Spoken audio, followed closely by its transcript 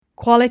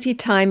Quality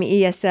Time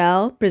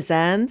ESL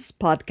presents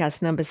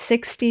podcast number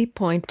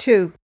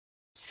 60.2,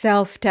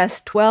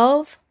 Self-Test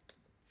 12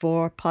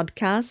 for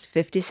podcast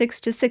 56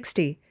 to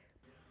 60,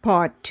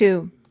 part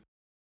 2.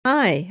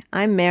 Hi,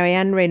 I'm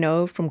Marianne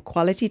Reynaud from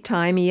Quality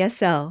Time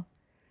ESL.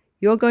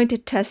 You're going to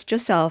test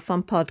yourself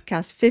on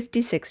podcast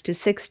 56 to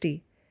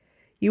 60.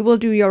 You will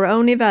do your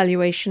own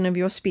evaluation of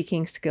your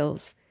speaking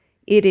skills.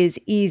 It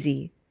is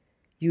easy.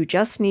 You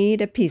just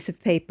need a piece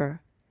of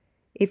paper.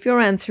 If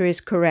your answer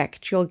is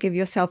correct, you'll give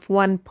yourself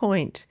 1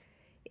 point.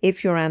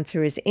 If your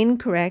answer is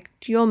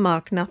incorrect, you'll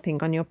mark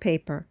nothing on your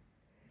paper.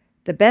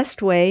 The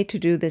best way to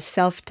do this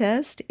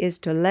self-test is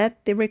to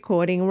let the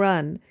recording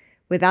run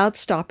without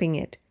stopping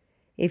it.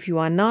 If you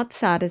are not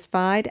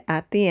satisfied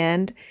at the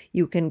end,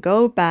 you can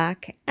go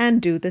back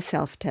and do the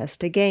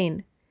self-test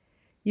again.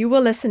 You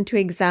will listen to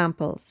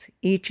examples.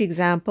 Each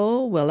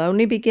example will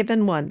only be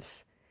given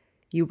once.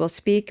 You will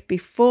speak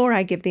before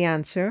I give the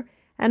answer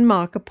and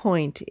mark a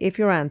point if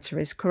your answer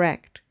is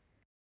correct.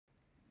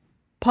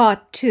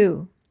 Part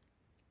 2.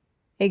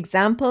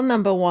 Example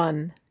number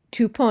 1,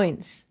 2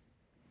 points.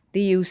 The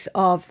use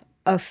of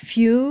a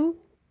few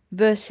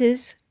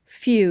versus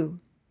few.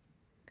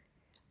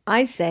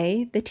 I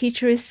say the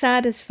teacher is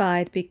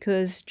satisfied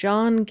because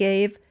John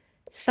gave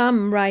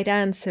some right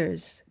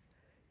answers.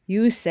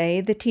 You say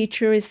the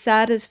teacher is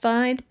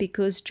satisfied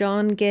because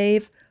John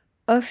gave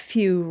a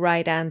few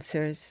right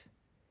answers.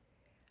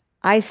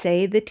 I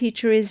say the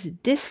teacher is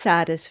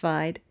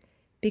dissatisfied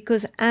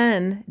because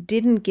Anne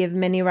didn't give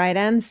many right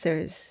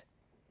answers.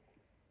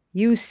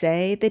 You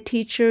say the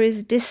teacher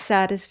is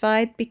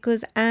dissatisfied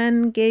because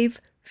Anne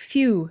gave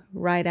few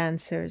right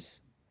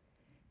answers.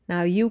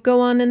 Now you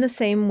go on in the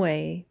same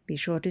way. Be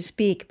sure to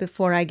speak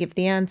before I give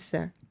the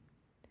answer.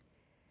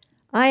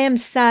 I am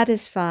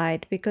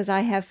satisfied because I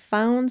have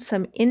found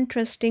some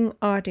interesting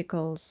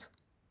articles.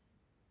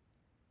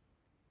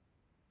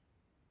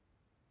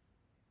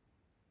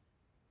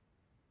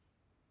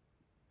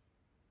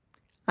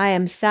 I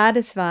am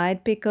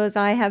satisfied because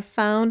I have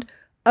found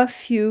a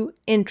few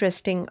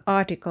interesting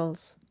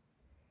articles.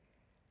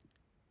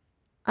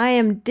 I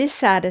am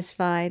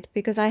dissatisfied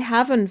because I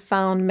haven't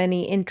found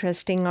many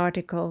interesting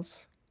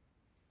articles.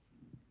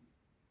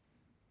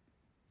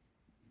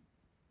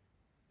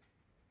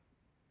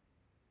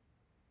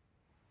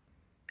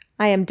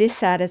 I am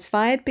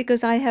dissatisfied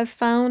because I have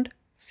found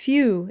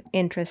few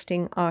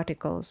interesting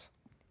articles.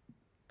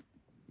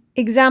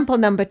 Example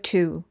number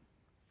 2,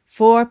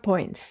 4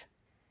 points.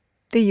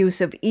 The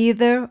use of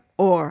either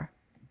or.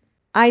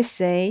 I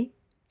say,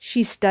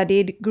 she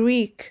studied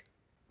Greek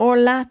or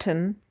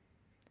Latin.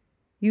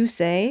 You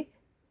say,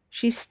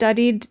 she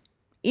studied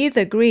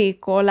either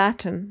Greek or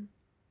Latin.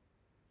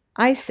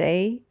 I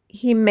say,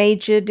 he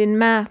majored in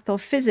math or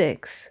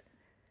physics.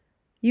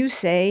 You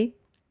say,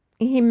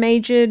 he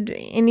majored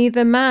in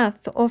either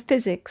math or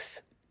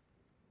physics.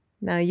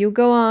 Now you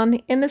go on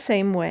in the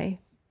same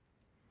way.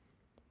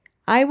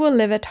 I will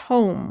live at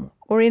home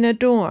or in a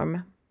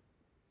dorm.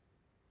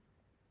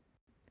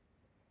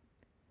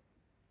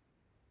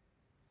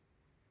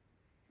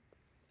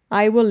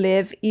 I will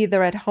live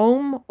either at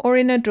home or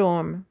in a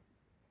dorm.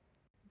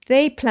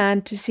 They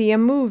plan to see a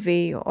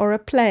movie or a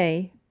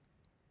play.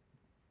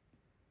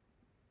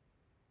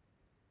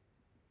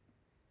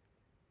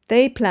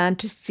 They plan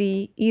to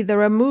see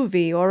either a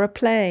movie or a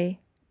play.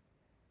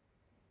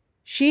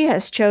 She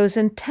has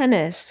chosen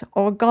tennis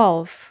or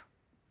golf.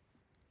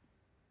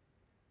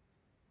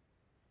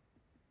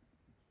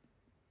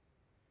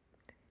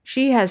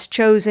 She has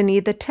chosen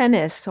either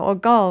tennis or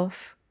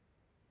golf.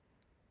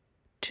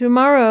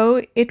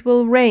 Tomorrow it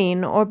will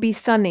rain or be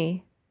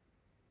sunny.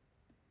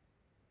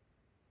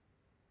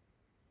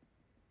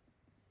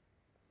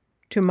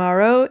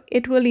 Tomorrow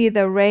it will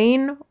either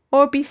rain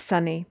or be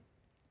sunny.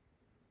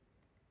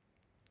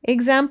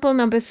 Example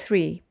number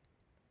 3,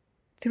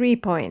 3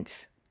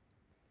 points.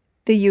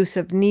 The use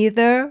of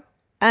neither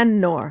and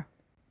nor.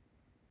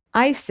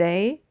 I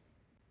say,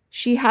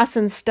 she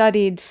hasn't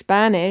studied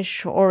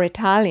Spanish or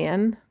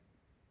Italian.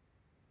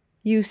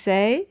 You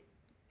say,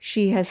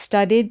 she has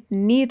studied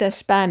neither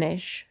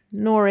Spanish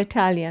nor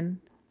Italian.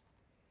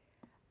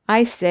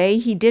 I say,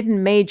 he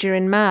didn't major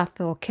in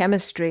math or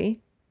chemistry.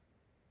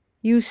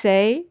 You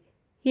say,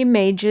 he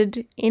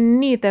majored in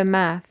neither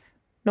math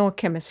nor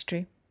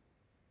chemistry.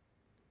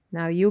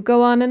 Now you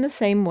go on in the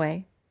same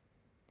way.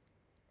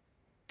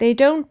 They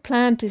don't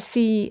plan to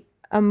see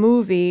a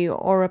movie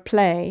or a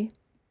play.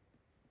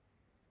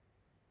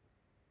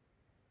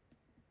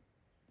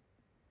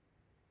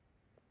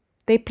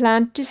 They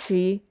plan to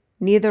see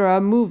neither a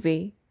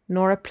movie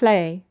nor a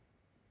play.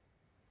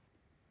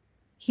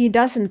 He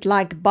doesn't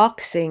like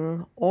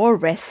boxing or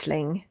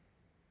wrestling.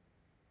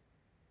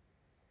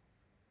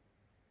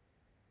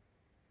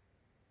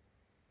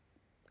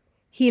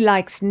 He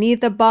likes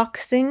neither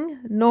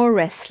boxing nor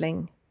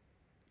wrestling.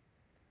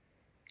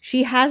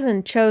 She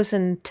hasn't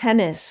chosen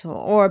tennis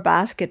or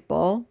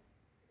basketball.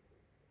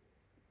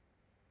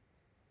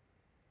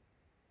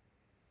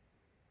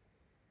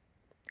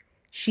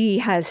 She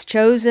has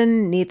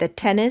chosen neither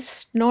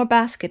tennis nor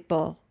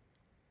basketball.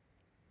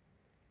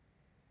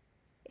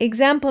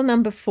 Example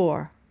number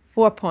 4,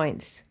 4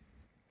 points.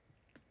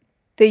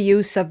 The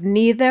use of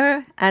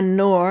neither and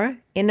nor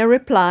in a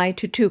reply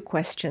to 2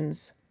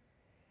 questions.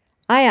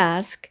 I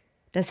ask,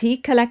 does he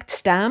collect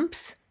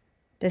stamps?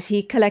 Does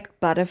he collect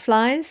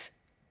butterflies?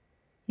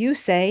 You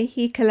say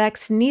he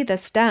collects neither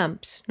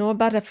stamps nor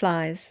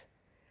butterflies.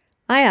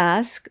 I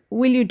ask,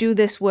 will you do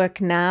this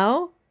work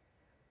now?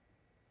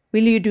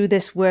 Will you do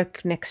this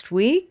work next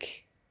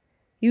week?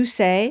 You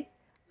say,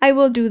 I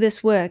will do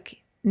this work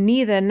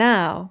neither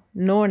now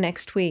nor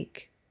next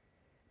week.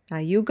 Now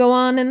you go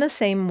on in the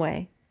same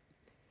way.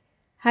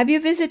 Have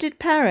you visited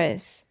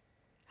Paris?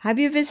 Have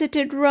you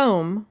visited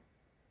Rome?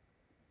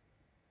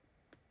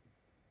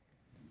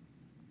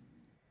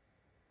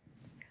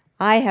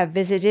 I have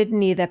visited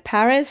neither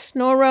Paris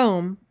nor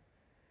Rome.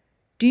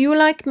 Do you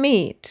like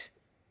meat?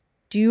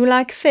 Do you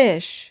like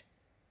fish?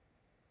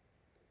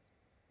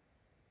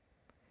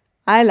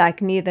 I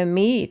like neither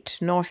meat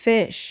nor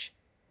fish.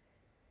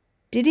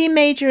 Did he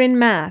major in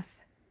math?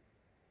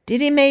 Did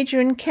he major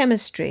in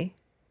chemistry?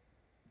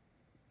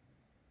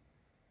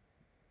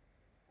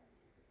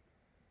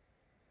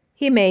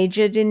 He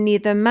majored in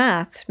neither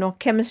math nor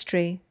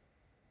chemistry.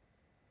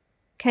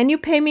 Can you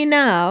pay me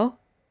now?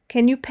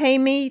 Can you pay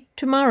me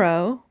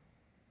tomorrow?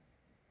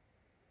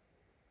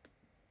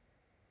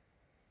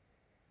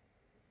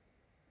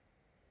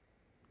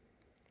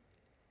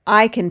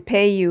 I can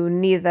pay you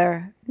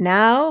neither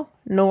now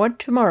nor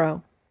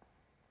tomorrow.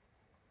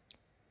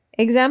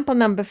 Example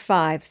number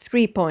 5,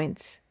 3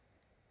 points.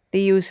 The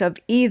use of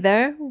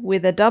either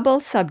with a double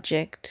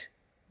subject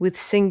with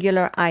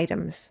singular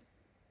items.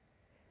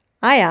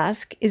 I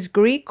ask, is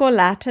Greek or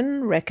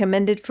Latin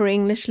recommended for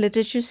English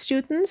literature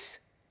students?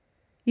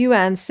 You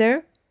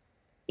answer,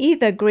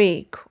 either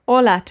Greek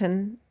or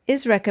Latin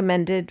is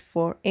recommended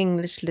for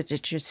English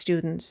literature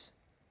students.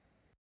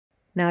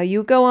 Now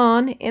you go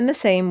on in the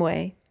same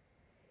way.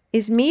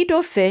 Is meat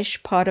or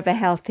fish part of a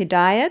healthy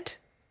diet?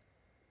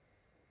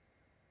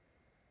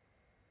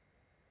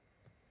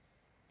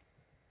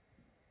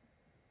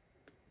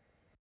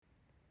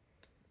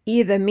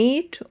 Either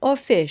meat or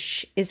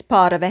fish is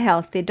part of a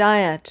healthy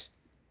diet.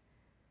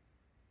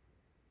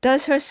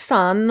 Does her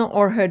son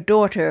or her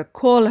daughter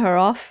call her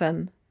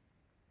often?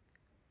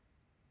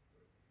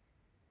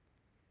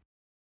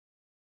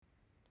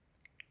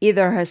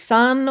 Either her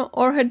son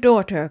or her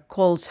daughter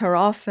calls her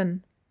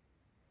often.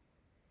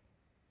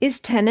 Is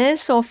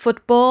tennis or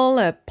football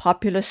a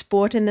popular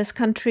sport in this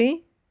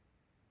country?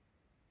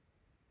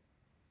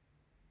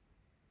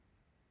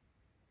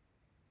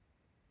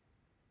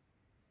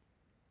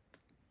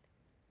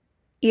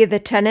 Either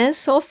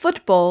tennis or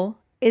football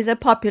is a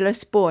popular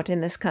sport in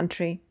this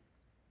country.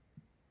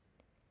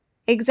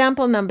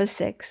 Example number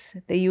 6,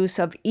 the use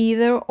of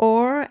either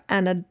or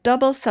and a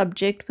double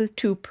subject with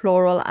 2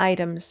 plural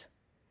items.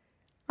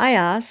 I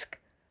ask,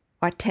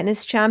 are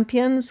tennis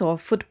champions or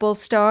football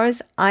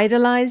stars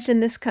idolized in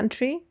this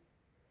country?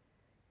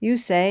 You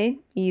say,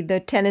 either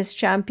tennis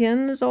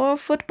champions or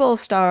football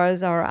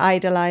stars are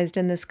idolized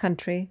in this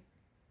country.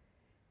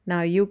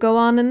 Now you go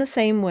on in the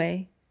same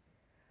way.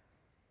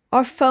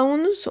 Are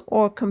phones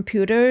or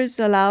computers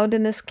allowed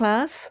in this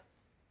class?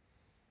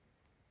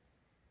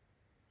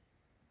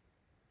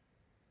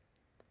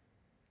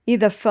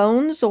 Either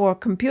phones or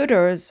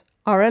computers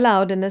are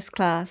allowed in this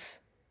class.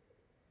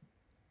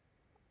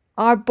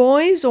 Are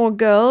boys or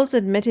girls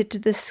admitted to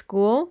this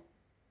school?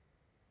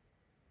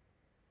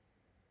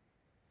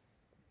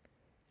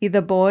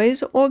 Either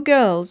boys or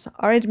girls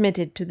are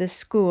admitted to this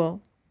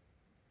school.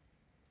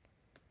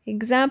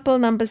 Example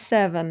number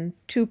 7,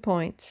 2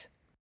 points.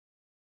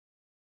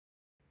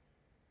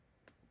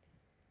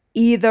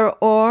 Either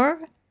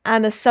or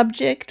and a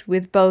subject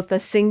with both a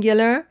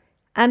singular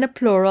and a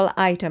plural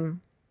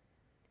item.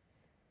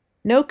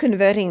 No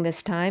converting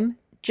this time,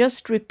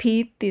 just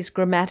repeat these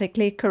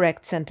grammatically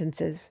correct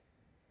sentences.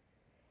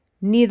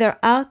 Neither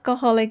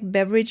alcoholic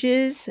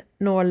beverages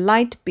nor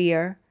light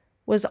beer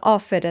was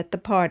offered at the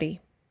party.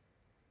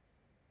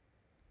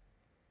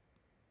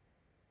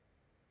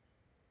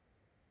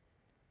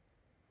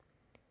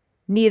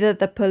 Neither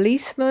the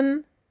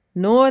policeman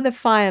nor the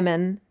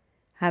fireman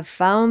have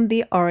found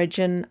the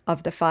origin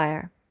of the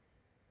fire.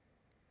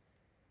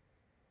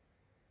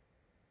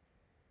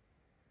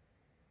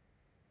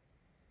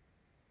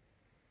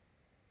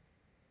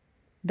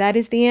 That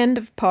is the end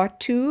of part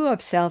 2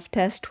 of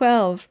Self-Test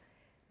 12.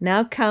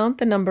 Now count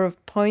the number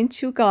of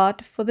points you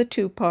got for the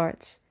 2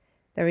 parts.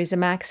 There is a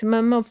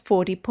maximum of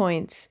 40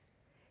 points.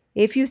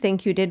 If you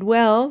think you did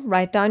well,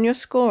 write down your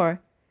score.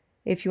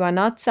 If you are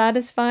not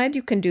satisfied,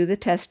 you can do the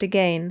test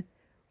again,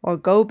 or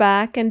go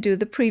back and do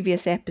the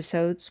previous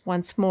episodes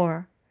once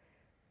more.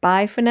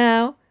 Bye for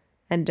now,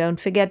 and don't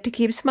forget to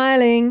keep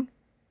smiling.